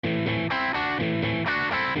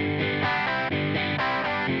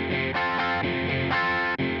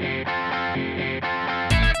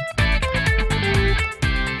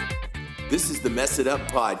the Mess It Up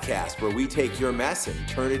podcast, where we take your mess and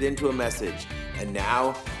turn it into a message. And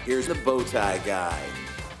now, here's the Bowtie Guy.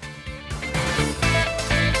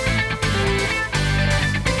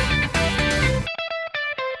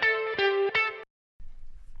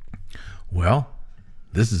 Well,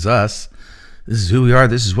 this is us. This is who we are.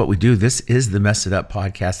 This is what we do. This is the Mess It Up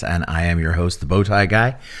podcast, and I am your host, the Bowtie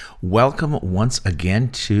Guy. Welcome once again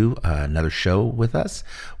to another show with us.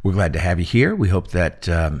 We're glad to have you here. We hope that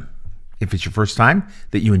if it's your first time,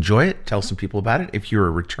 that you enjoy it. Tell some people about it. If you're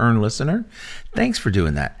a return listener, thanks for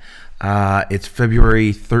doing that. It's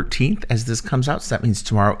February 13th as this comes out, so that means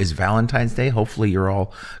tomorrow is Valentine's Day. Hopefully you're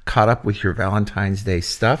all caught up with your Valentine's Day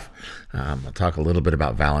stuff. I'll talk a little bit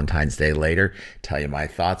about Valentine's Day later, tell you my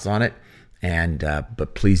thoughts on it.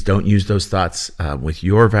 But please don't use those thoughts with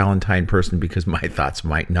your Valentine person, because my thoughts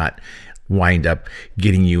might not wind up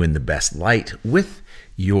getting you in the best light with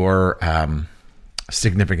your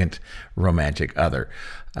significant romantic other.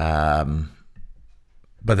 But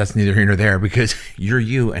that's neither here nor there, because you're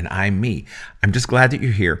you and I'm me. I'm just glad that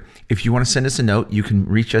you're here. If you want to send us a note, you can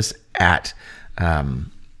reach us at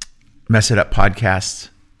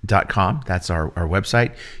messituppodcast.com. That's our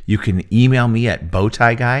website. You can email me at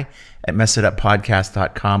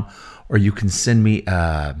bowtieguy@messituppodcast.com, or you can send me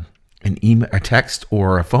an email, a text,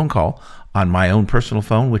 or a phone call on my own personal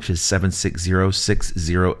phone, which is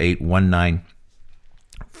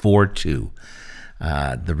 760-608-1942.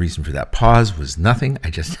 The reason for that pause was nothing. I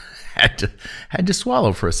just had to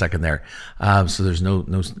swallow for a second there. So there's no,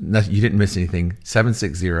 you didn't miss anything.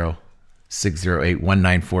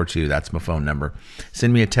 760-608-1942. That's my phone number.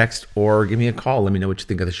 Send me a text or give me a call. Let me know what you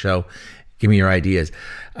think of the show. Give me your ideas.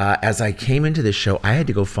 As I came into this show, I had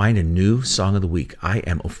to go find a new song of the week. I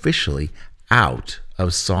am officially out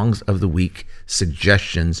of songs of the week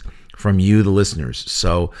suggestions from you, the listeners.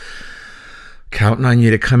 So counting on you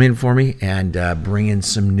to come in for me and bring in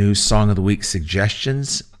some new song of the week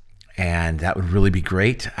suggestions, and that would really be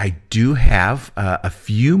great. I do have a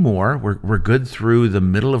few more. We're good through the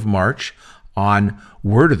middle of March on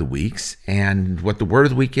Word of the Weeks, and what the Word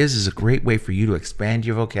of the Week is a great way for you to expand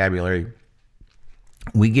your vocabulary.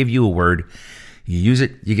 We give you a word, you use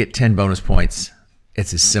it, you get 10 bonus points.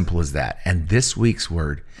 It's as simple as that. And this week's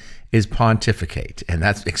word is pontificate, and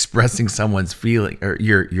that's expressing someone's feeling or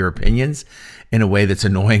your opinions in a way that's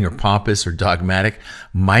annoying or pompous or dogmatic.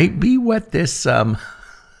 Might be what this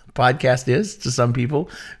podcast is to some people.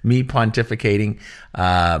 Me pontificating.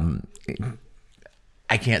 I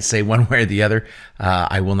can't say one way or the other.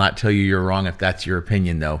 I will not tell you you're wrong if that's your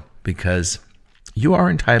opinion, though, because you are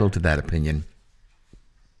entitled to that opinion.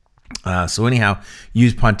 So anyhow,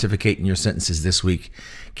 use pontificate in your sentences this week.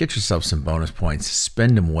 Get yourself some bonus points.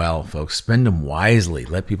 Spend them well, folks. Spend them wisely.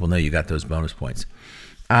 Let people know you got those bonus points.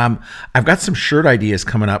 I've got some shirt ideas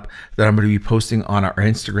coming up that I'm going to be posting on our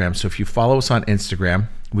Instagram. So if you follow us on Instagram,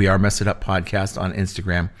 we are Mess It Up Podcast on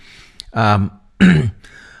Instagram. I'll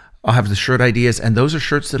have the shirt ideas, and those are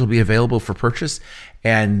shirts that'll be available for purchase.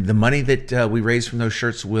 And the money that we raise from those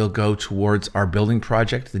shirts will go towards our building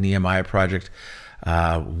project, the Nehemiah project.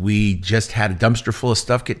 We just had a dumpster full of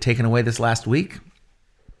stuff get taken away this last week.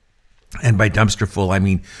 And by dumpster full, I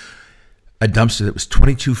mean a dumpster that was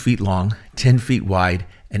 22 feet long, 10 feet wide,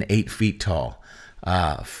 and 8 feet tall.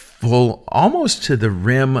 Full almost to the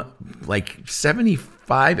rim, like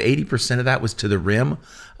 75-80% of that was to the rim.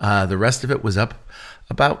 The rest of it was up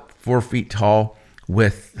about 4 feet tall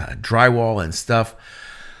with drywall and stuff.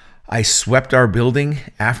 I swept our building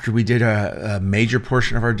after we did a major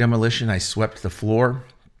portion of our demolition. I swept the floor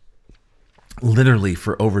literally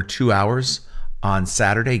for over 2 hours on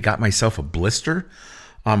Saturday. Got myself a blister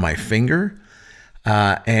on my finger.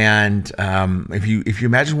 If you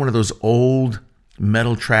imagine one of those old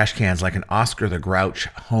metal trash cans, like an Oscar the Grouch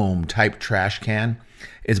home type trash can,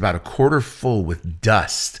 is about a quarter full with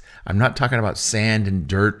dust. I'm not talking about sand and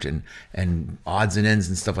dirt and odds and ends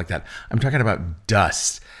and stuff like that. I'm talking about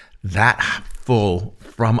dust. That full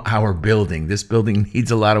from our building. This building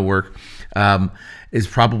needs a lot of work. Is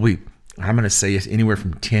probably, I'm going to say, anywhere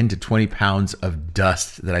from 10 to 20 pounds of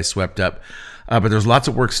dust that I swept up. But there's lots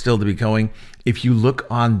of work still to be going. If you look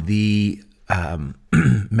on the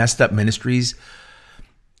Messed Up Ministries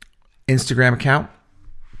Instagram account,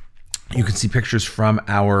 you can see pictures from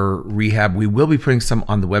our rehab. We will be putting some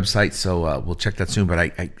on the website, so we'll check that soon. But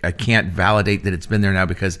I can't validate that it's been there now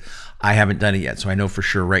because I haven't done it yet. So I know for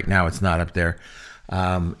sure right now it's not up there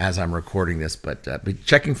as I'm recording this. But be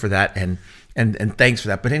checking for that, and thanks for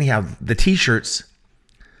that. But anyhow, the T-shirts,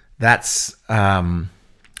 that's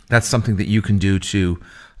something that you can do to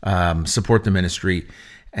support the ministry,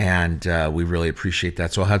 and we really appreciate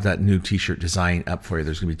that. So I'll have that new T-shirt design up for you.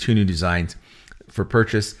 There's going to be 2 new designs. for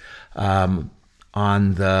purchase on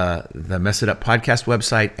the Mess It Up podcast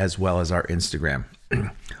website as well as our Instagram.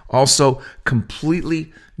 Also,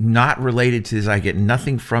 completely not related to this, I get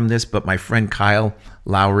nothing from this, but my friend Kyle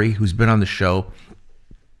Lowry, who's been on the show,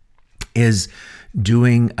 is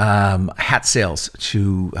doing hat sales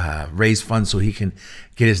to raise funds so he can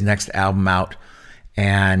get his next album out.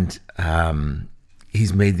 And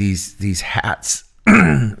he's made these hats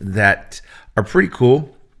that are pretty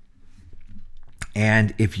cool.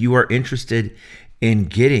 And if you are interested in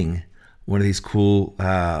getting one of these cool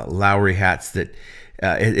Lowry hats, that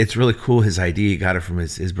it's really cool. His idea, he got it from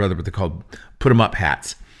his brother, but they're called Put 'em Up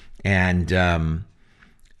hats. And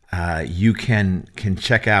you can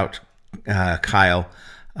check out Kyle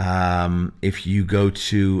if you go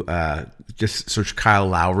to just search Kyle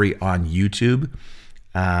Lowry on YouTube,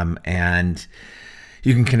 and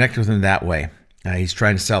you can connect with him that way. He's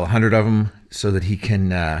trying to sell 100 of them so that he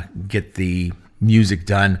can get the music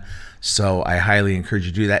done. So I highly encourage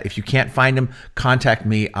you to do that. If you can't find him, contact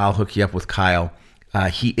me. I'll hook you up with Kyle.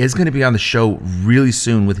 He is going to be on the show really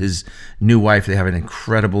soon with his new wife. They have an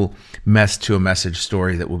incredible mess to a message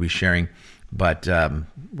story that we'll be sharing. But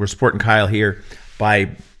we're supporting Kyle here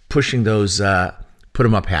by pushing those Put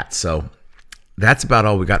 'em Up hats. So that's about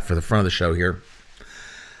all we got for the front of the show here.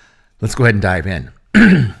 Let's go ahead and dive in.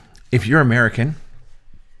 If you're American,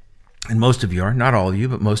 and most of you are, not all of you,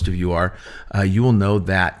 but most of you are, you will know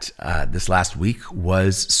that this last week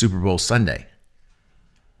was Super Bowl Sunday.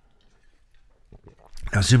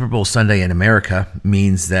 Now, Super Bowl Sunday in America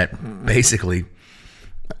means that basically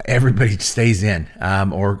everybody stays in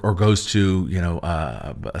or goes to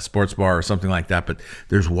a sports bar or something like that. But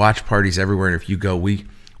there's watch parties everywhere. And if you go, we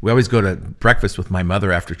always go to breakfast with my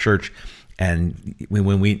mother after church. And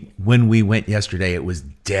when we went yesterday, it was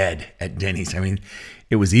dead at Denny's. I mean,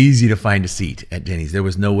 it was easy to find a seat at Denny's. There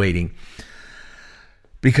was no waiting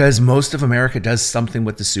because most of America does something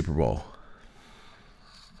with the Super Bowl.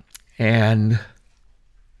 And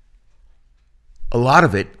a lot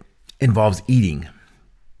of it involves eating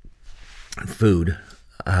food.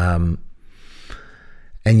 And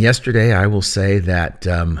yesterday, I will say that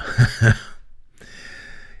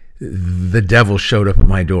the devil showed up at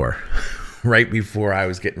my door right before I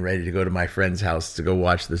was getting ready to go to my friend's house to go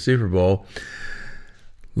watch the Super Bowl.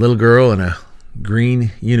 Little girl in a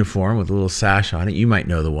green uniform with a little sash on it. You might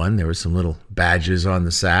know the one. There were some little badges on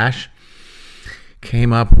the sash.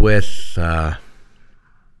 Came up with an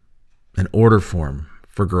order form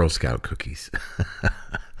for Girl Scout cookies.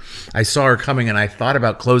 I saw her coming and I thought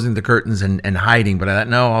about closing the curtains and hiding, but I thought,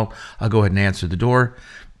 no, I'll go ahead and answer the door.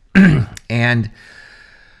 And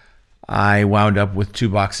I wound up with 2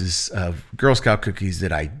 boxes of Girl Scout cookies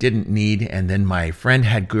that I didn't need. And then my friend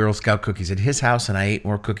had Girl Scout cookies at his house and I ate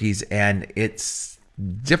more cookies, and it's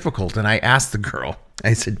difficult. And I asked the girl,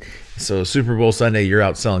 I said, so Super Bowl Sunday, you're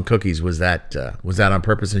out selling cookies. Was that on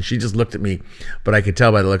purpose? And she just looked at me, but I could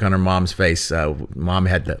tell by the look on her mom's face. Mom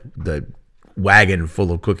had the wagon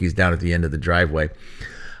full of cookies down at the end of the driveway.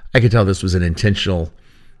 I could tell this was an intentional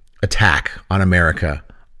attack on America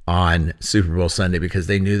on Super Bowl Sunday because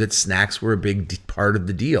they knew that snacks were a big part of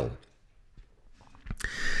the deal.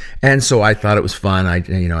 And so I thought it was fun. I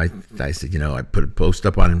said, I put a post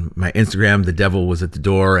up on my Instagram. The devil was at the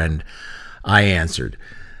door, and I answered.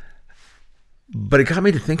 But it got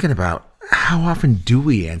me to thinking about how often do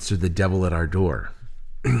we answer the devil at our door?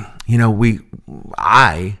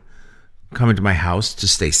 I come into my house to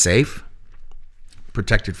stay safe,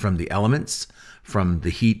 protected from the elements, from the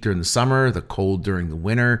heat during the summer, the cold during the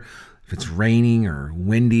winter, if it's raining or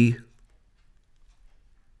windy.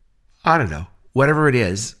 I don't know. Whatever it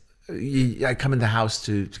is, I come in the house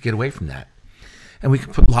to get away from that. And we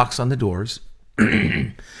can put locks on the doors,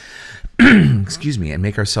 excuse me, and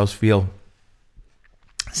make ourselves feel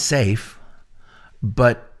safe.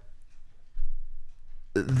 But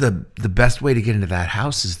the best way to get into that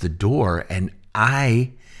house is the door, and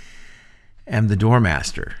I am the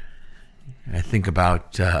doormaster. I think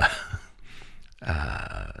about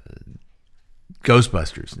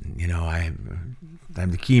Ghostbusters, and I'm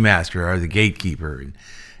the keymaster or the gatekeeper,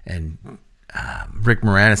 and Rick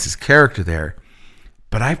Moranis' character there.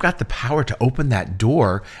 But I've got the power to open that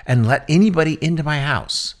door and let anybody into my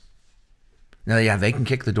house. Now, yeah, they can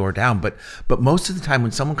kick the door down, but most of the time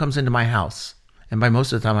when someone comes into my house, and by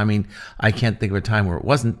most of the time, I mean, I can't think of a time where it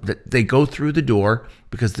wasn't, that they go through the door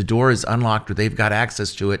because the door is unlocked or they've got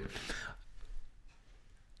access to it.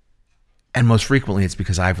 And most frequently, it's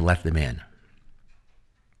because I've let them in.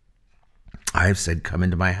 I've said, come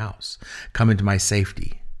into my house, come into my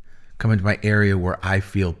safety, come into my area where I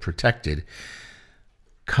feel protected.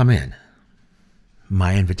 Come in.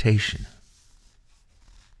 My invitation.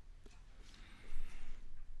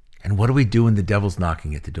 And what do we do when the devil's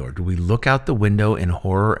knocking at the door? Do we look out the window in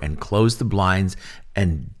horror and close the blinds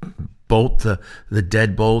and bolt the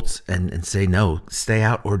deadbolts and say, no, stay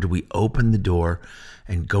out? Or do we open the door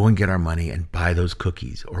and go and get our money and buy those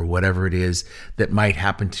cookies or whatever it is that might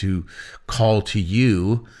happen to call to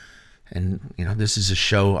you? And, this is a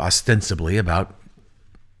show ostensibly about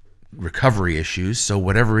recovery issues. So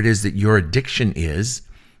whatever it is that your addiction is,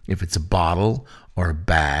 if it's a bottle or a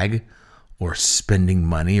bag or spending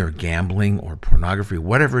money or gambling or pornography,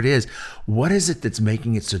 whatever it is, what is it that's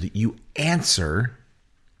making it so that you answer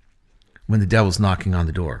when the devil's knocking on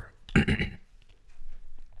the door?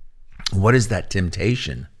 What is that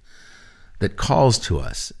temptation that calls to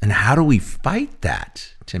us? And how do we fight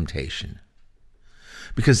that temptation?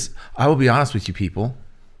 Because I will be honest with you, people,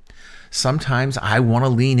 sometimes I want to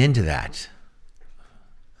lean into that.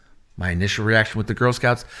 My initial reaction with the Girl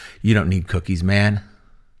Scouts, you don't need cookies, man.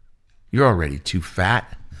 You're already too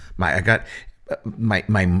fat. My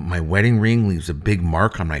wedding ring leaves a big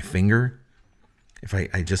mark on my finger. If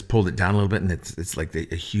I just pulled it down a little bit, and it's like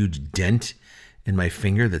a huge dent in my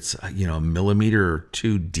finger that's a millimeter or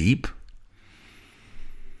two deep.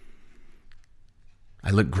 I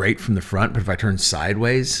look great from the front, but if I turn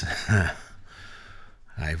sideways,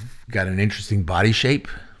 I've got an interesting body shape.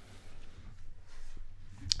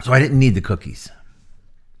 So I didn't need the cookies,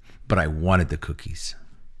 but I wanted the cookies.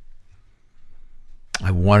 I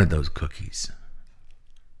wanted those cookies.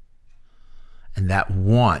 And that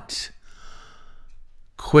want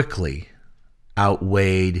quickly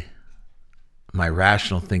outweighed my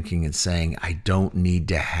rational thinking and saying, I don't need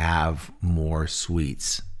to have more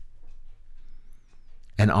sweets.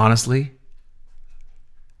 And honestly,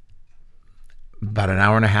 about an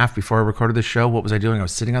hour and a half before I recorded the show, what was I doing? I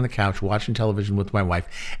was sitting on the couch watching television with my wife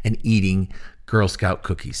and eating Girl Scout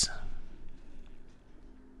cookies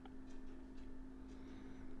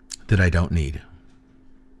that I don't need,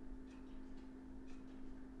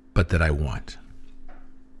 but that I want.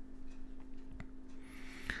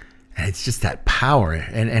 And it's just that power.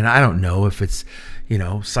 And I don't know if it's,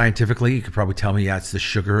 scientifically, you could probably tell me, yeah, it's the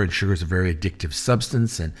sugar, and sugar is a very addictive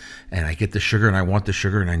substance. And I get the sugar and I want the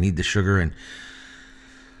sugar and I need the sugar. And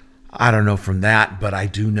I don't know from that, but I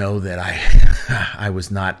do know that I was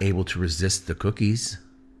not able to resist the cookies.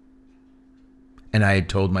 And I had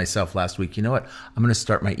told myself last week, you know what? I'm going to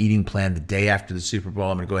start my eating plan the day after the Super Bowl.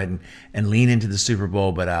 I'm going to go ahead and lean into the Super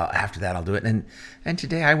Bowl, but after that, I'll do it. And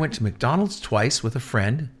today I went to McDonald's twice with a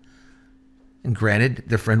friend. And granted,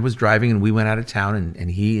 the friend was driving and we went out of town,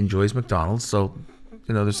 and he enjoys McDonald's. So,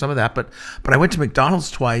 there's some of that. But I went to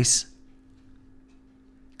McDonald's twice.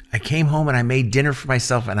 I came home and I made dinner for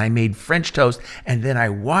myself, and I made French toast. And then I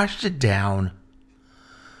washed it down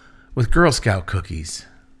with Girl Scout cookies.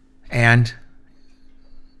 And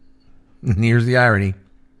here's the irony,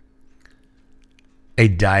 a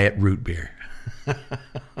diet root beer.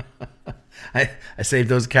 I saved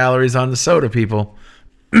those calories on the soda, people.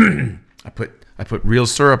 I put real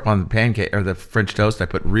syrup on the pancake or the French toast. I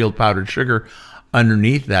put real powdered sugar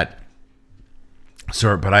underneath that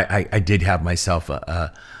syrup, but I did have myself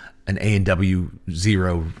an A&W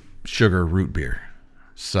zero sugar root beer.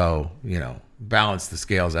 So, balance the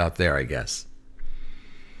scales out there, I guess.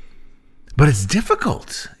 But it's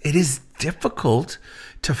difficult. It is difficult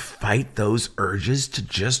to fight those urges to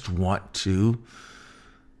just want to,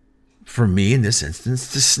 for me in this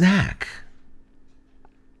instance, to snack.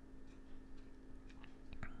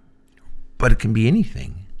 But it can be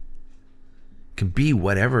anything. It can be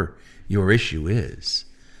whatever your issue is.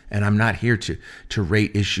 And I'm not here to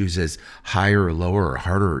rate issues as higher or lower or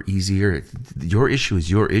harder or easier. Your issue is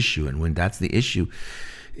your issue. And when that's the issue,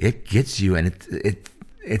 it gets you. And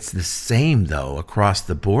it's the same, though, across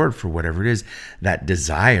the board for whatever it is. That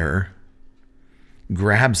desire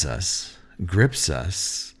grabs us, grips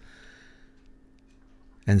us,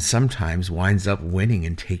 and sometimes winds up winning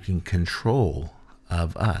and taking control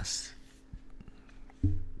of us.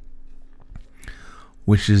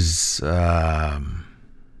 Which is not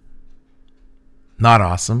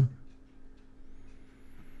awesome,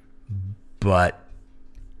 but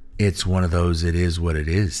it's one of those it is what it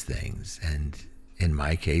is things. And in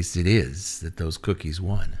my case, it is that those cookies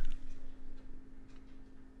won.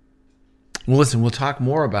 Well, listen, we'll talk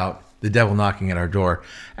more about the devil knocking at our door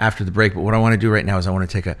after the break. But what I want to do right now is I want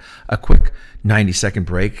to take a quick 90-second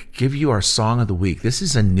break, give you our song of the week. This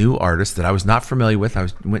is a new artist that I was not familiar with. I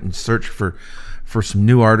went and searched for some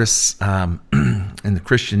new artists in the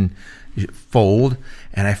Christian fold,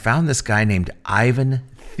 and I found this guy named Ivan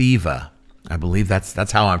Thiva. I believe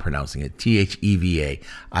that's how I'm pronouncing it. Theva.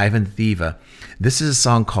 Ivan Thieva. This is a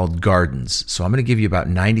song called Gardens. So I'm going to give you about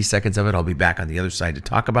 90 seconds of it. I'll be back on the other side to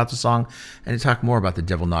talk about the song and to talk more about the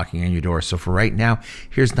devil knocking on your door. So for right now,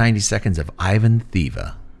 here's 90 seconds of Ivan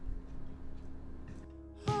Thieva.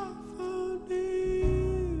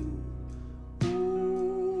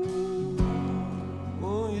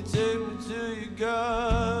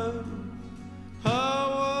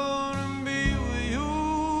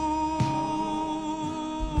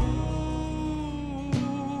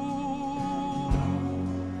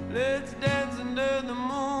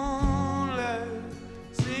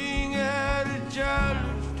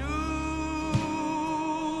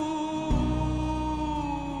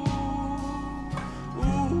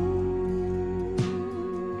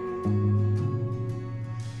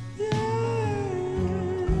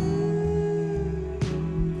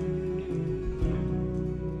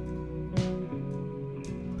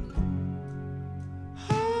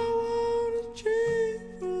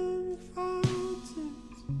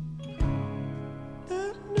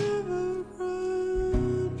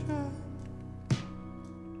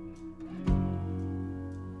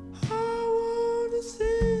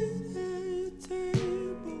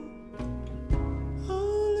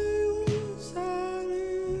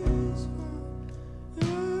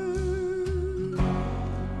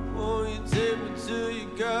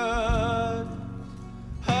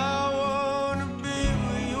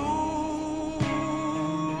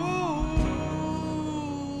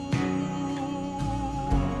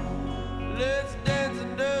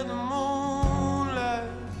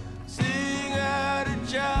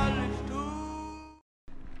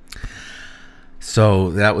 So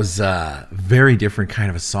that was a very different kind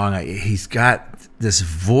of a song. He's got this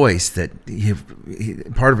voice that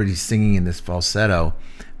part of it he's singing in this falsetto,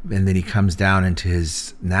 and then he comes down into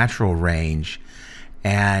his natural range.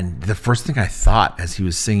 And the first thing I thought as he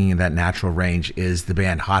was singing in that natural range is the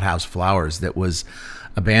band Hothouse Flowers. That was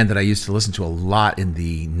a band that I used to listen to a lot in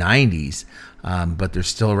the 90s, but they're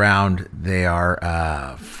still around. They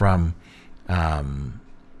are from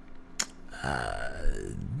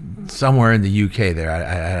somewhere in the UK there.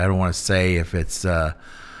 I don't want to say if it's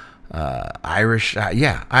Irish.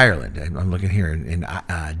 Ireland. I'm looking here in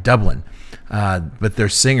Dublin. But their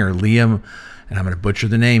singer, Liam, and I'm going to butcher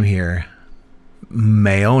the name here,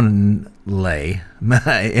 Maonlai,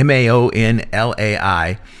 Maonlai.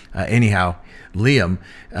 Anyhow, Liam,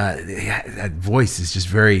 that voice is just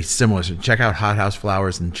very similar. So check out Hothouse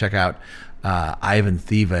Flowers and check out Ivan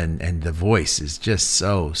Thieva, and the voice is just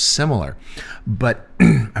so similar. But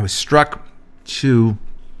I was struck too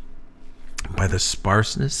by the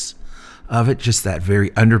sparseness of it, just that very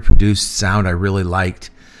underproduced sound I really liked.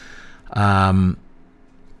 And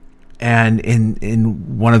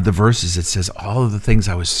in one of the verses, it says, all of the things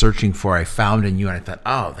I was searching for, I found in you. And I thought,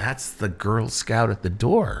 oh, that's the Girl Scout at the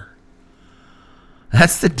door.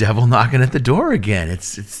 That's the devil knocking at the door again.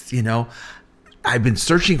 It's I've been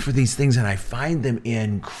searching for these things and I find them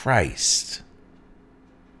in Christ.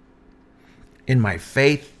 In my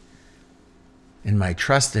faith, in my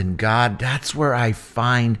trust in God, that's where I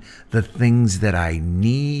find the things that I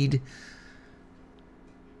need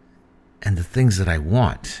and the things that I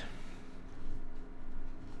want.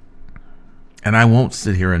 And I won't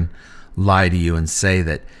sit here and lie to you and say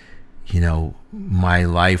that, my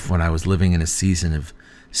life when I was living in a season of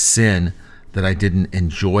sin, that I didn't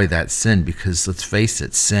enjoy that sin, because let's face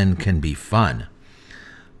it, sin can be fun.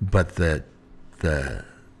 But the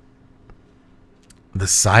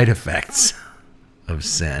side effects of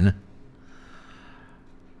sin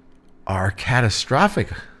are catastrophic.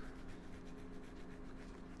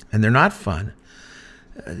 And they're not fun.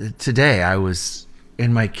 Today I was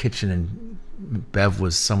in my kitchen and Bev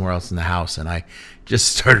was somewhere else in the house, and I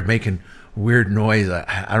just started making weird noise.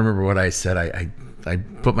 I don't remember what I said. I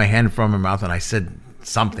put my hand in front of my mouth and I said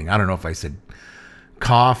something. I don't know if I said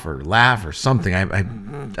cough or laugh or something.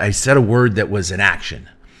 I said a word that was an action.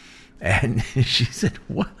 And she said,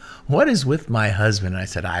 what is with my husband? And I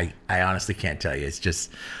said, I honestly can't tell you. It's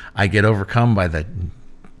just, I get overcome by the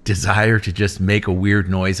desire to just make a weird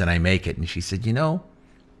noise, and I make it. And she said,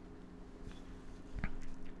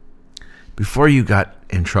 before you got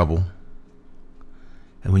in trouble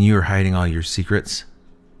and when you were hiding all your secrets,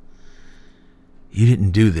 you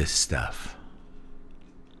didn't do this stuff.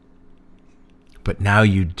 But now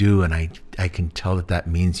you do, and I can tell that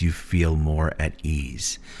means you feel more at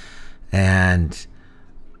ease. And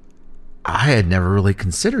I had never really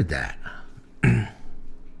considered that. And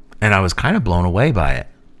I was kind of blown away by it.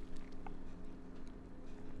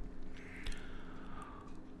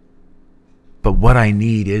 But what I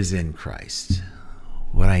need is in Christ.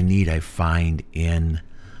 what I need I find in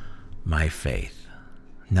my faith.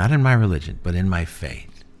 Not in my religion, but in my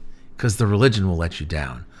faith. Because the religion will let you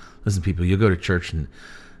down. Listen, people, you'll go to church and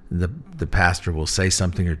the pastor will say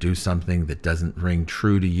something or do something that doesn't ring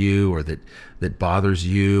true to you, or that bothers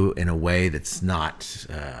you in a way that's not...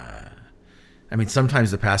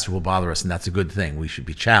 sometimes the pastor will bother us, and that's a good thing. We should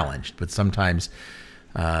be challenged. But sometimes,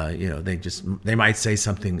 they might say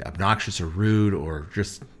something obnoxious or rude, or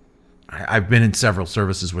just... I've been in several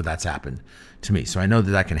services where that's happened to me, so I know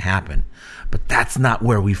that can happen. But that's not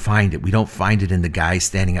where we find it. We don't find it in the guy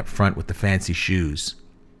standing up front with the fancy shoes.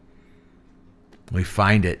 We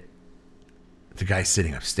find it the guy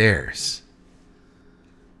sitting upstairs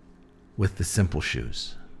with the simple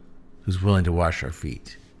shoes, who's willing to wash our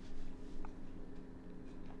feet,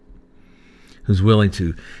 who's willing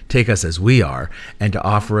to take us as we are and to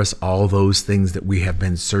offer us all those things that we have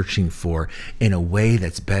been searching for in a way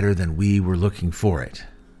that's better than we were looking for it.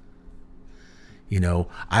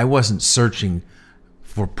 I wasn't searching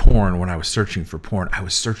for porn when I was searching for porn. I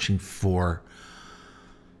was searching for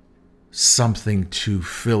something to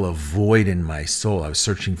fill a void in my soul. I was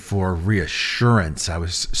searching for reassurance. I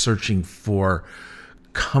was searching for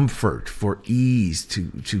comfort, for ease,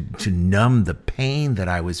 to numb the pain that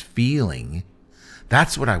I was feeling.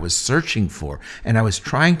 That's what I was searching for. And I was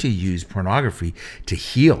trying to use pornography to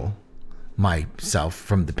heal myself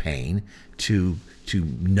from the pain, to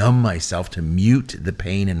numb myself, to mute the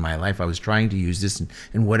pain in my life. I was trying to use this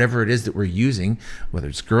in whatever it is that we're using, whether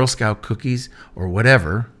it's Girl Scout cookies or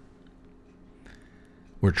whatever.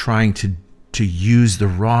 We're trying to use the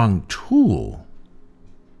wrong tool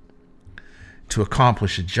to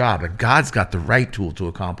accomplish a job. And God's got the right tool to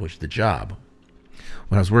accomplish the job.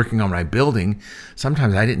 When I was working on my building,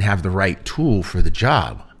 sometimes I didn't have the right tool for the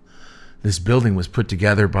job. This building was put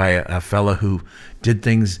together by a fellow who did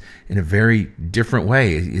things in a very different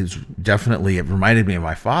way. It reminded me of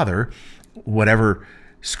my father. Whatever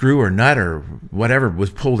screw or nut or whatever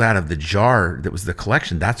was pulled out of the jar that was the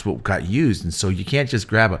collection, that's what got used. And so you can't just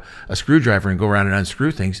grab a screwdriver and go around and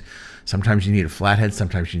unscrew things. Sometimes you need a flathead,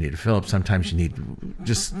 sometimes you need a Phillips, sometimes you need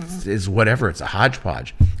it's whatever. It's a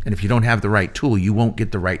hodgepodge. And if you don't have the right tool, you won't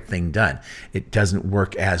get the right thing done. It doesn't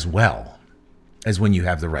work as well as when you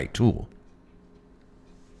have the right tool.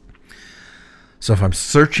 So if I'm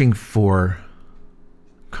searching for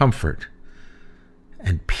comfort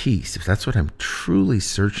and peace, if that's what I'm truly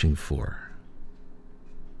searching for,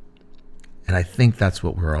 and I think that's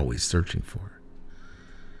what we're always searching for,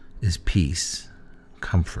 is peace,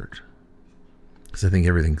 comfort, because I think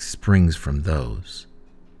everything springs from those,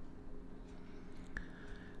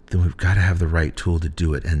 then we've got to have the right tool to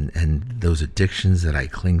do it. And those addictions that I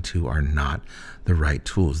cling to are not the right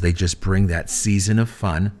tools. They just bring that season of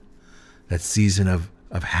fun, that season of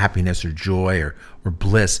happiness or joy or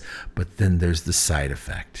bliss, but then there's the side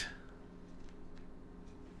effect.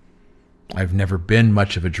 I've never been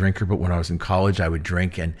much of a drinker, but when I was in college, I would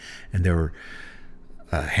drink, and there were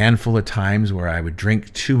a handful of times where I would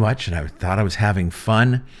drink too much and I thought I was having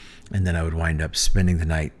fun, and then I would wind up spending the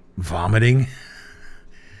night vomiting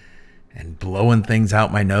and blowing things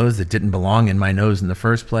out my nose that didn't belong in my nose in the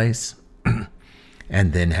first place.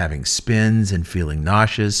 And then having spins and feeling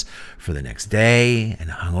nauseous for the next day and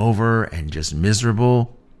hungover and just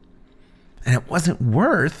miserable. And it wasn't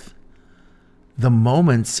worth the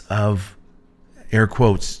moments of, air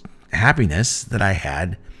quotes, happiness that I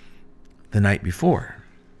had the night before.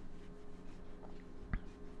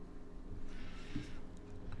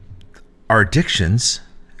 Our addictions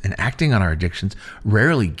and acting on our addictions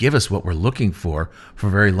rarely give us what we're looking for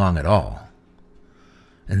very long at all.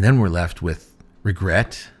 And then we're left with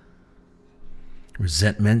regret,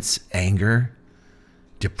 resentments, anger,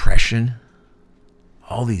 depression,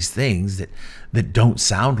 all these things that don't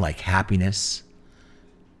sound like happiness,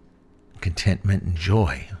 contentment, and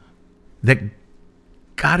joy that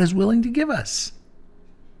God is willing to give us.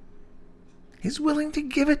 He's willing to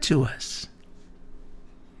give it to us.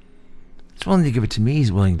 He's willing to give it to me.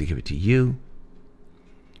 He's willing to give it to you.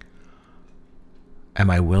 Am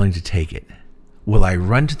I willing to take it? Will I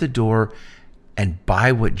run to the door and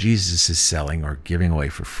buy what Jesus is selling or giving away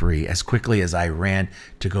for free as quickly as I ran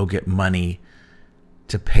to go get money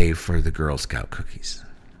to pay for the Girl Scout cookies?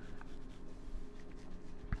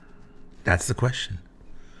 That's the question.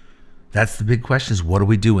 That's the big question, is what do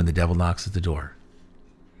we do when the devil knocks at the door?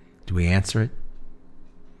 Do we answer it?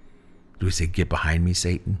 Do we say, "Get behind me,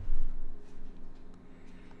 Satan"?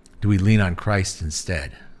 Do we lean on Christ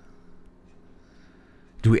instead?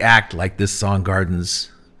 Do we act like this Song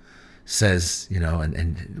Gardens says,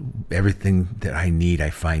 and everything that I need I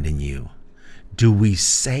find in you? Do we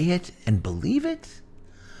say it and believe it?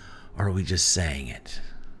 or are we just saying it?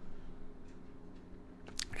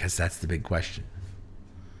 I guess that's the big question.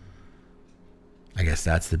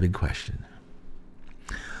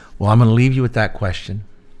 Well, I'm going to leave you with that question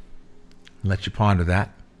and let you ponder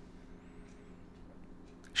that.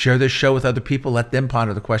 Share this show with other people. Let them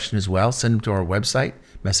ponder the question as well. Send them to our website,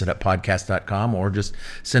 messituppodcast.com, or just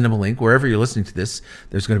send them a link. Wherever you're listening to this,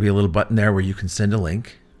 there's going to be a little button there where you can send a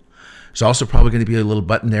link. There's also probably going to be a little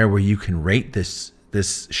button there where you can rate this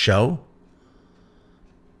show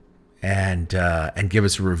and give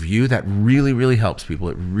us a review. That really, really helps people.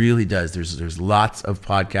 It really does. There's lots of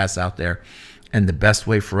podcasts out there, and the best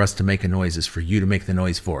way for us to make a noise is for you to make the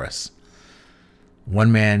noise for us.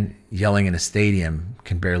 One man yelling in a stadium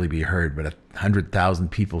can barely be heard, but 100,000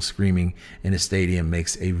 people screaming in a stadium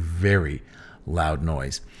makes a very loud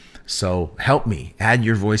noise. So help me, add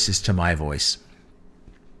your voices to my voice,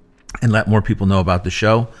 and let more people know about the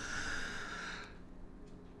show.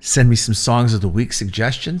 Send me some songs of the week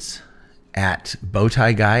suggestions at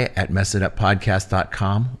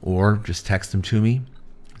bowtieguy@messituppodcast.com, or just text them to me.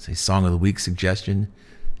 Say song of the week suggestion,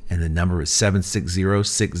 and the number is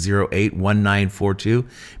 760-608-1942.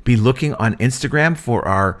 Be looking on Instagram for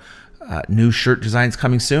our new shirt designs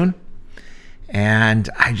coming soon. And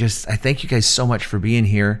I thank you guys so much for being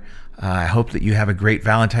here. I hope that you have a great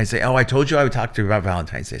Valentine's Day. Oh, I told you I would talk to you about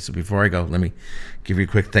Valentine's Day. So before I go, let me give you a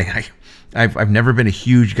quick thing. I've never been a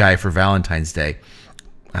huge guy for Valentine's Day.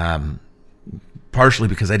 Partially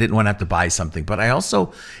because I didn't want to have to buy something, but I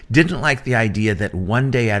also didn't like the idea that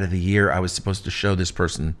one day out of the year I was supposed to show this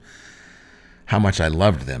person how much I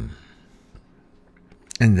loved them.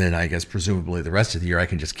 And then I guess presumably the rest of the year I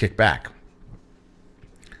can just kick back.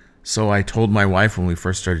 So I told my wife when we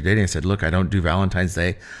first started dating, I said, look, I don't do Valentine's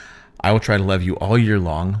Day. I will try to love you all year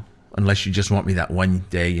long, unless you just want me that one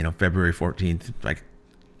day, February 14th. Like,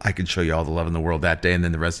 I can show you all the love in the world that day, and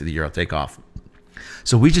then the rest of the year I'll take off.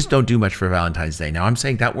 So we just don't do much for Valentine's Day. Now, I'm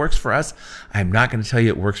saying that works for us. I'm not going to tell you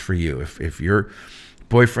it works for you. If your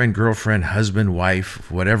boyfriend, girlfriend, husband,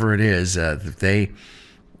 wife, whatever it is, if they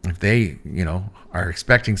are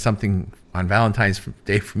expecting something on Valentine's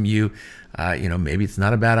Day from you, maybe it's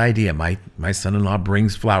not a bad idea. My son-in-law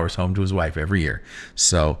brings flowers home to his wife every year.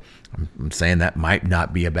 So I'm saying that might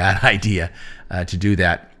not be a bad idea to do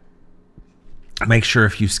that. Make sure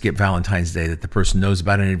if you skip Valentine's Day that the person knows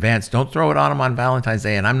about it in advance. Don't throw it on them on Valentine's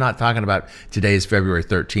Day. And I'm not talking about today is February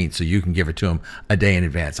 13th, so you can give it to them a day in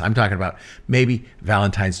advance. I'm talking about maybe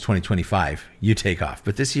Valentine's 2025, you take off.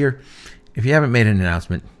 But this year, if you haven't made an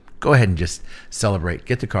announcement, go ahead and just celebrate.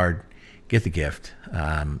 Get the card, get the gift,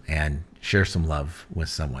 and share some love with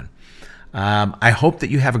someone. I hope that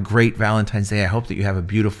you have a great Valentine's Day. I hope that you have a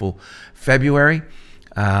beautiful February.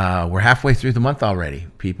 We're halfway through the month already,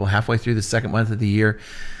 people. Halfway through the second month of the year.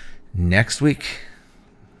 Next week,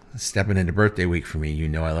 stepping into birthday week for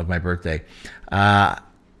me. I love my birthday. I'm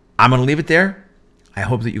going to leave it there. I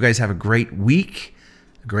hope that you guys have a great week,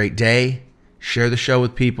 a great day. Share the show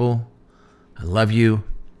with people. I love you,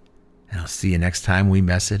 and I'll see you next time we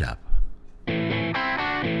mess it up.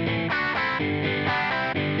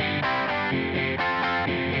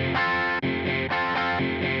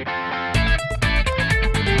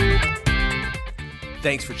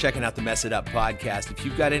 Thanks for checking out the Mess It Up podcast. If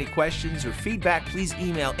you've got any questions or feedback, please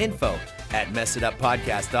email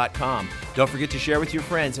info@messituppodcast.com. Don't forget to share with your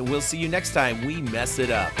friends, and we'll see you next time we mess it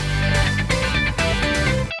up.